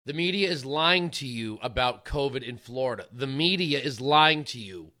The media is lying to you about COVID in Florida. The media is lying to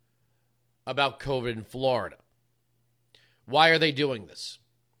you about COVID in Florida. Why are they doing this?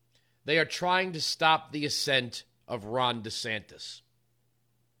 They are trying to stop the ascent of Ron DeSantis,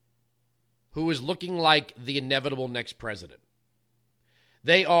 who is looking like the inevitable next president.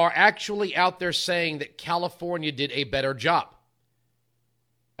 They are actually out there saying that California did a better job.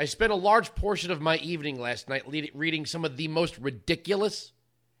 I spent a large portion of my evening last night reading some of the most ridiculous,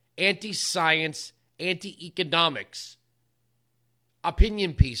 anti-science, anti-economics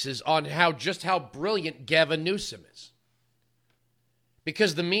opinion pieces on how brilliant Gavin Newsom is.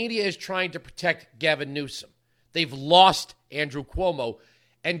 Because the media is trying to protect Gavin Newsom. They've lost Andrew Cuomo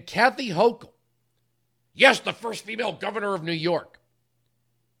and Kathy Hochul. Yes, the first female governor of New York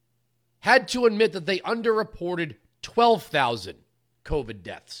had to admit that they underreported 12,000 COVID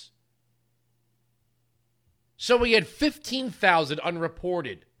deaths. So we had 15,000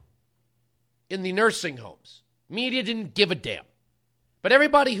 unreported in the nursing homes. Media didn't give a damn. But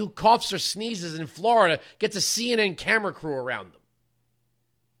everybody who coughs or sneezes in Florida gets a CNN camera crew around them.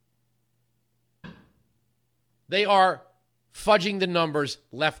 They are fudging the numbers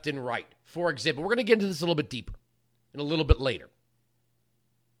left and right. For example, we're going to get into this a little bit deeper and a little bit later.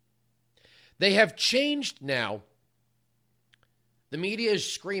 They have changed now. The media is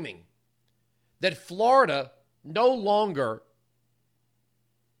screaming that Florida is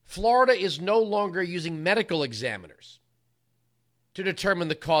no longer using medical examiners to determine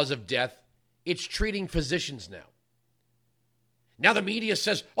the cause of death. It's treating physicians now. Now the media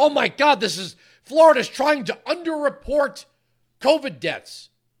says, oh my God, Florida's trying to underreport COVID deaths.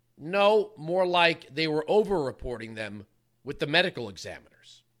 No, more like they were overreporting them with the medical examiners.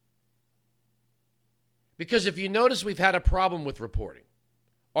 Because if you notice, we've had a problem with reporting.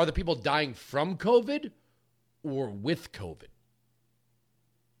 Are the people dying from COVID or with COVID?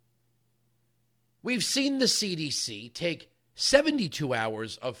 We've seen the CDC take 72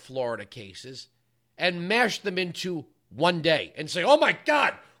 hours of Florida cases and mash them into one day and say, oh my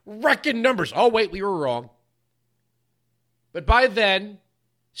God, record numbers. Oh, wait, we were wrong. But by then,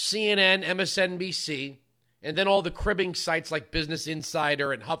 CNN, MSNBC, and then all the cribbing sites like Business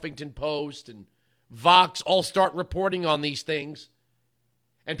Insider and Huffington Post and Vox all start reporting on these things.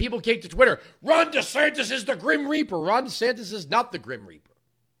 And people take to Twitter, Ron DeSantis is the Grim Reaper. Ron DeSantis is not the Grim Reaper.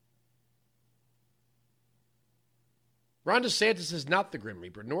 Ron DeSantis is not the Grim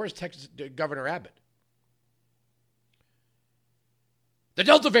Reaper, nor is Texas Governor Abbott. The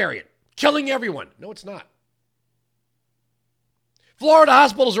Delta variant, killing everyone. No, it's not. Florida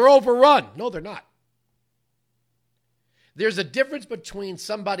hospitals are overrun. No, they're not. There's a difference between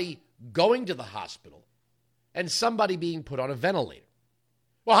somebody going to the hospital and somebody being put on a ventilator.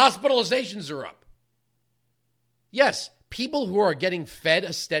 Well, hospitalizations are up. Yes, people who are getting fed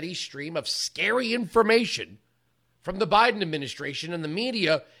a steady stream of scary information from the Biden administration and the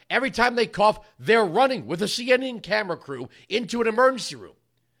media, every time they cough, they're running with a CNN camera crew into an emergency room.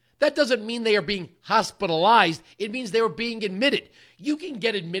 That doesn't mean they are being hospitalized. It means they are being admitted. You can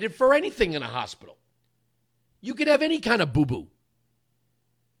get admitted for anything in a hospital. You can have any kind of boo-boo.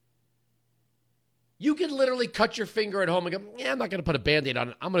 You can literally cut your finger at home and go, I'm not going to put a Band-Aid on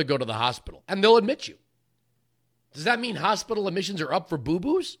it. I'm going to go to the hospital. And they'll admit you. Does that mean hospital admissions are up for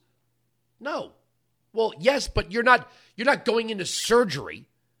boo-boos? No. Well, yes, but you're not going into surgery.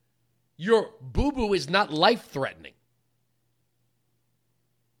 Your boo-boo is not life-threatening.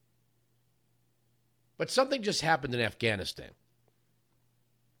 But something just happened in Afghanistan.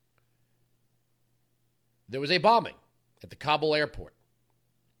 There was a bombing at the Kabul airport.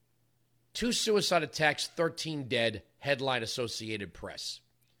 2 suicide attacks, 13 dead, headline Associated Press.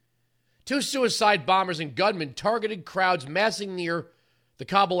 2 suicide bombers and gunmen targeted crowds massing near the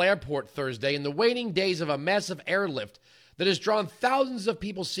Kabul airport Thursday in the waning days of a massive airlift that has drawn thousands of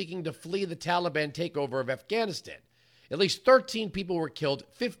people seeking to flee the Taliban takeover of Afghanistan. At least 13 people were killed,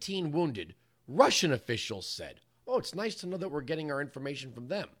 15 wounded, Russian officials said. Oh, it's nice to know that we're getting our information from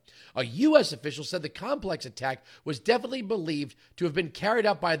them. A U.S. official said the complex attack was definitely believed to have been carried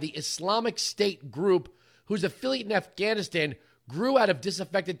out by the Islamic State group whose affiliate in Afghanistan grew out of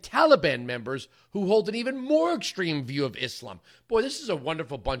disaffected Taliban members who hold an even more extreme view of Islam. Boy, this is a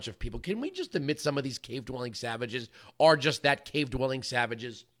wonderful bunch of people. Can we just admit some of these cave-dwelling savages are just that, cave-dwelling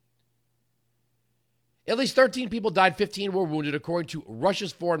savages? At least 13 people died, 15 were wounded, according to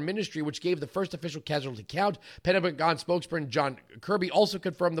Russia's foreign ministry, which gave the first official casualty count. Pentagon spokesman John Kirby also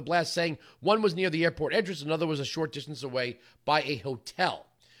confirmed the blast, saying one was near the airport entrance, another was a short distance away by a hotel.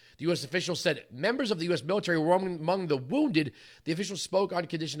 The U.S. official said members of the U.S. military were among the wounded. The official spoke on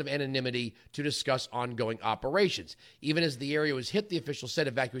condition of anonymity to discuss ongoing operations. Even as the area was hit, the official said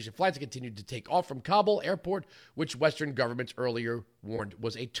evacuation flights continued to take off from Kabul airport, which Western governments earlier warned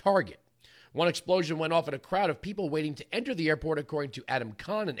was a target. One explosion went off in a crowd of people waiting to enter the airport, according to Adam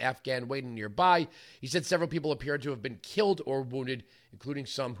Khan, an Afghan waiting nearby. He said several people appeared to have been killed or wounded, including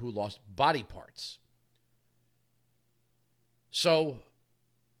some who lost body parts. So,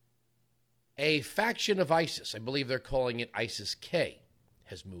 a faction of ISIS, I believe they're calling it ISIS-K,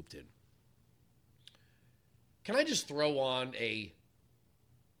 has moved in. Can I just throw on can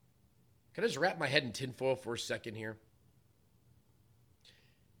I just wrap my head in tinfoil for a second here?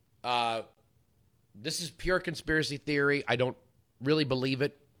 This is pure conspiracy theory. I don't really believe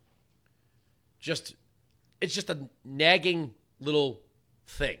it. It's just a nagging little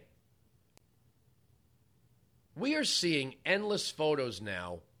thing. We are seeing endless photos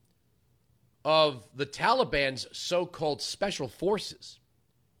now of the Taliban's so-called special forces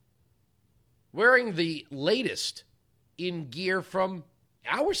wearing the latest in gear from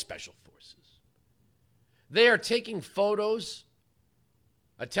our special forces. They are taking photos,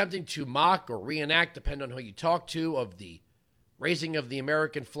 attempting to mock or reenact, depending on who you talk to, of the raising of the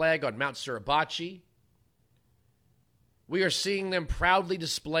American flag on Mount Suribachi. We are seeing them proudly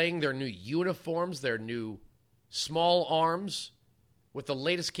displaying their new uniforms, their new small arms, with the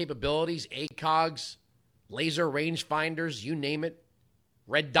latest capabilities, ACOGs, laser rangefinders, you name it,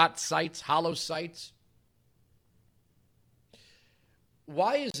 red dot sights, hollow sights.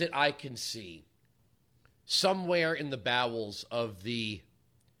 Why is it I can see somewhere in the bowels of the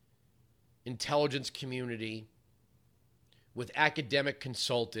intelligence community, with academic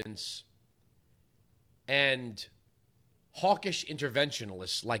consultants and hawkish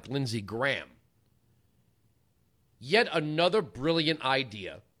interventionalists like Lindsey Graham, yet another brilliant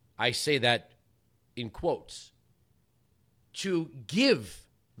idea, I say that in quotes, to give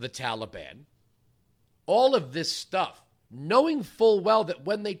the Taliban all of this stuff, knowing full well that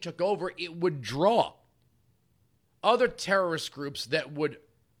when they took over, it would draw other terrorist groups that would,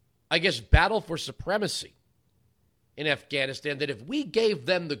 I guess, battle for supremacy in Afghanistan, that if we gave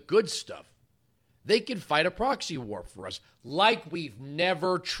them the good stuff, they could fight a proxy war for us, like we've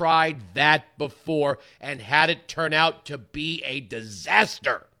never tried that before and had it turn out to be a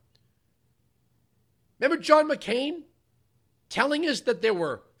disaster. Remember John McCain telling us that there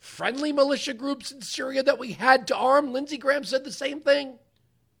were friendly militia groups in Syria that we had to arm? Lindsey Graham said the same thing.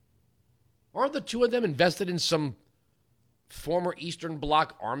 Aren't the two of them invested in some former Eastern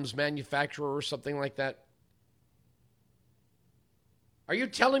Bloc arms manufacturer or something like that? Are you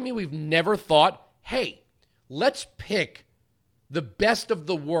telling me we've never thought, hey, let's pick the best of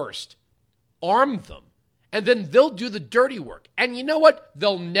the worst, arm them, and then they'll do the dirty work. And you know what?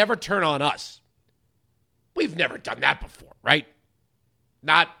 They'll never turn on us. We've never done that before, right?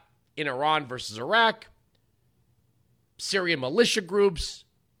 Not in Iran versus Iraq, Syrian militia groups.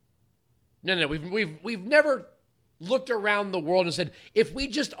 No, we've never looked around the world and said, if we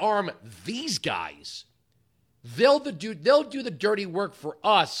just arm these guys, they'll do the dirty work for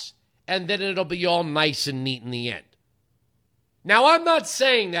us, and then it'll be all nice and neat in the end. Now, I'm not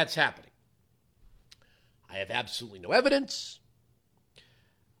saying that's happening. I have absolutely no evidence.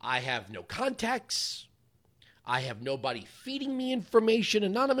 I have no contacts. I have nobody feeding me information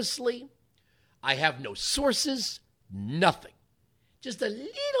anonymously. I have no sources, nothing. Just a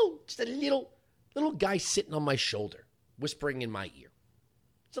little guy sitting on my shoulder, whispering in my ear.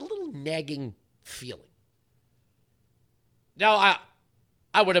 It's a little nagging feeling. Now,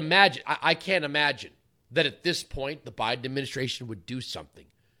 I would imagine, I can't imagine that at this point the Biden administration would do something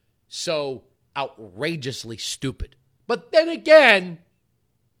so outrageously stupid. But then again,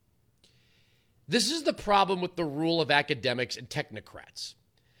 this is the problem with the rule of academics and technocrats.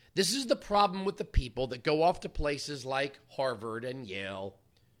 This is the problem with the people that go off to places like Harvard and Yale,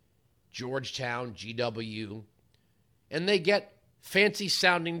 Georgetown, GW, and they get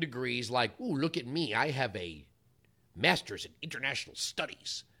fancy-sounding degrees like, ooh, look at me, I have a master's in international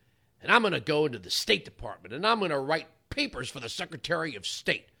studies, and I'm going to go into the State Department, and I'm going to write papers for the Secretary of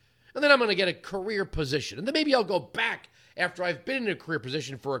State, and then I'm going to get a career position, and then maybe I'll go back after I've been in a career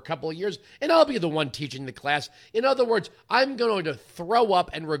position for a couple of years, and I'll be the one teaching the class. In other words, I'm going to throw up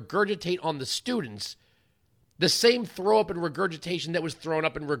and regurgitate on the students the same throw up and regurgitation that was thrown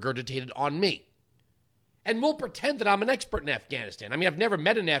up and regurgitated on me. And we'll pretend that I'm an expert in Afghanistan. I mean, I've never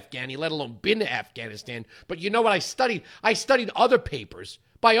met an Afghani, let alone been to Afghanistan. But you know what I studied? I studied other papers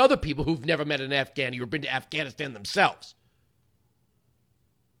by other people who've never met an Afghani or been to Afghanistan themselves.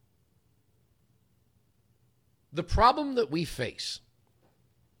 The problem that we face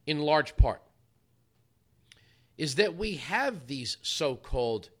in large part, is that we have these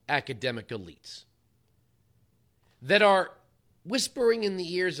so-called academic elites that are whispering in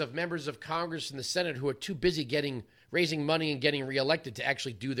the ears of members of Congress and the Senate who are too busy raising money and getting reelected to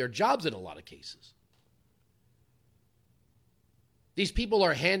actually do their jobs in a lot of cases. These people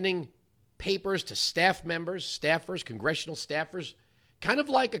are handing papers to staff members, staffers, congressional staffers, kind of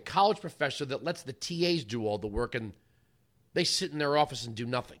like a college professor that lets the TAs do all the work and they sit in their office and do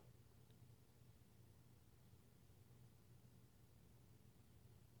nothing.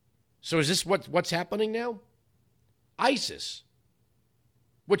 So is this what's happening now? ISIS,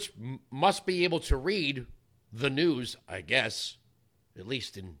 which must be able to read the news, I guess, at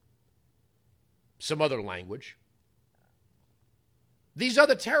least in some other language. These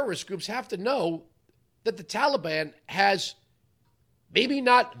other terrorist groups have to know that the Taliban has maybe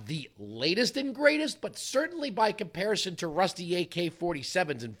not the latest and greatest, but certainly by comparison to rusty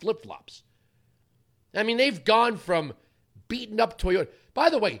AK-47s and flip-flops. I mean, they've gone from beaten up Toyota. By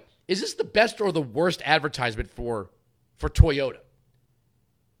the way, is this the best or the worst advertisement for Toyota?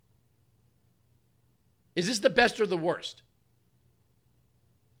 Is this the best or the worst?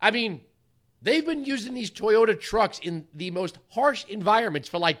 I mean, they've been using these Toyota trucks in the most harsh environments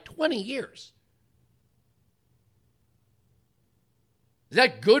for like 20 years. Is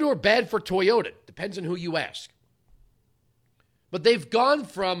that good or bad for Toyota? Depends on who you ask. But they've gone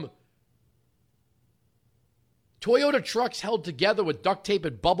from Toyota trucks held together with duct tape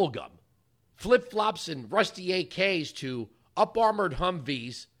and bubble gum, flip-flops and rusty AKs, to up-armored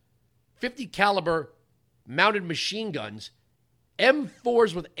Humvees, 50 caliber mounted machine guns,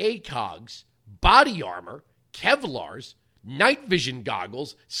 M4s with ACOGs, body armor, Kevlars, night vision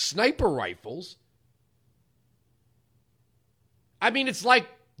goggles, sniper rifles. I mean, it's like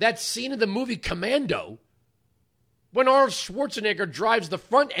that scene in the movie Commando when Arnold Schwarzenegger drives the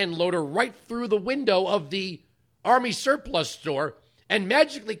front end loader right through the window of the Army surplus store and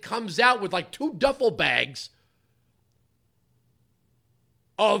magically comes out with like 2 duffel bags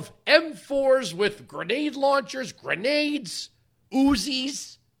of M4s with grenade launchers, grenades,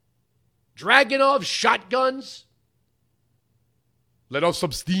 Uzis, Dragunov shotguns. Let off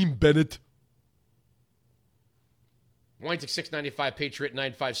some steam, Bennett. Weinzig 695, Patriot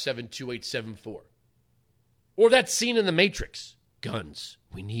 957-2874. Or that scene in The Matrix. Guns.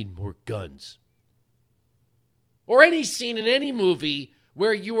 We need more guns. Or any scene in any movie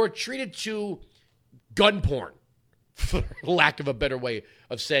where you are treated to gun porn, for lack of a better way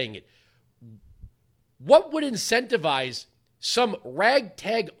of saying it. What would incentivize some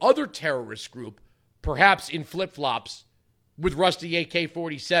ragtag other terrorist group, perhaps in flip-flops with rusty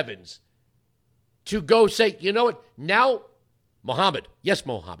AK-47s, to go say, you know what, now, Mohammed, yes,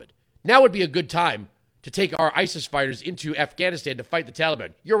 Mohammed, now would be a good time to take our ISIS fighters into Afghanistan to fight the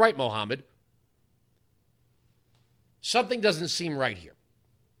Taliban. You're right, Mohammed. Something doesn't seem right here.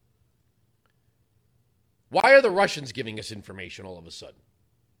 Why are the Russians giving us information all of a sudden?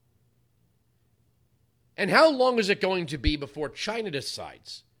 And how long is it going to be before China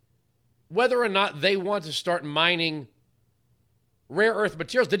decides whether or not they want to start mining rare earth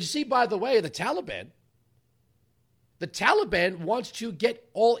materials? Did you see, by the way, the Taliban? The Taliban wants to get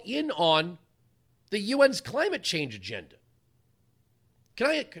all in on the UN's climate change agenda. Can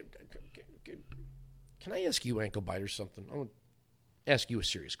I ask you, ankle biter, something? I want to ask you a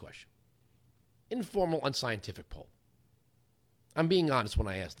serious question. Informal, unscientific poll. I'm being honest when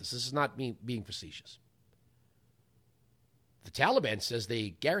I ask this. This is not me being facetious. The Taliban says they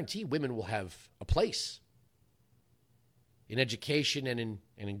guarantee women will have a place in education and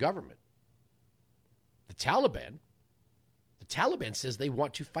in government. The Taliban says they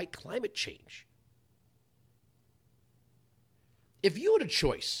want to fight climate change. If you had a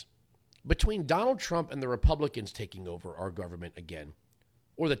choice between Donald Trump and the Republicans taking over our government again,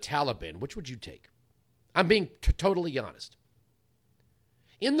 or the Taliban, which would you take? I'm being totally honest.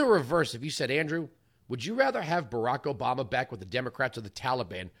 In the reverse, if you said, Andrew, would you rather have Barack Obama back with the Democrats or the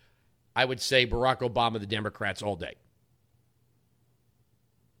Taliban? I would say Barack Obama, the Democrats, all day.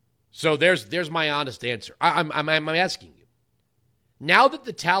 So there's my honest answer. I'm asking you. Now that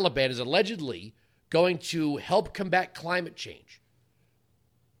the Taliban is allegedly going to help combat climate change,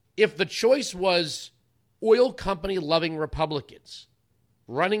 if the choice was oil company-loving Republicans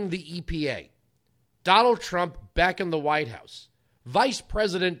running the EPA, Donald Trump back in the White House, Vice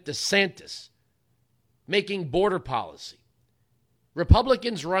President DeSantis making border policy,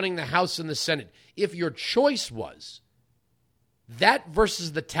 Republicans running the House and the Senate, if your choice was that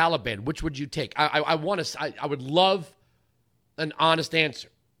versus the Taliban, which would you take? I would love an honest answer,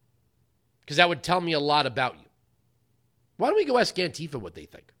 because that would tell me a lot about you. Why don't we go ask Antifa what they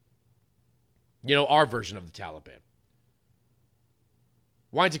think? You know, our version of the Taliban.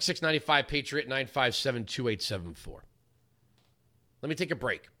 Weinzig 695, Patriot 957-2874. Let me take a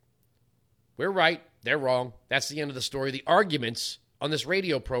break. We're right. They're wrong. That's the end of the story. The arguments on this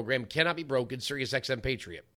radio program cannot be broken. Sirius XM Patriot.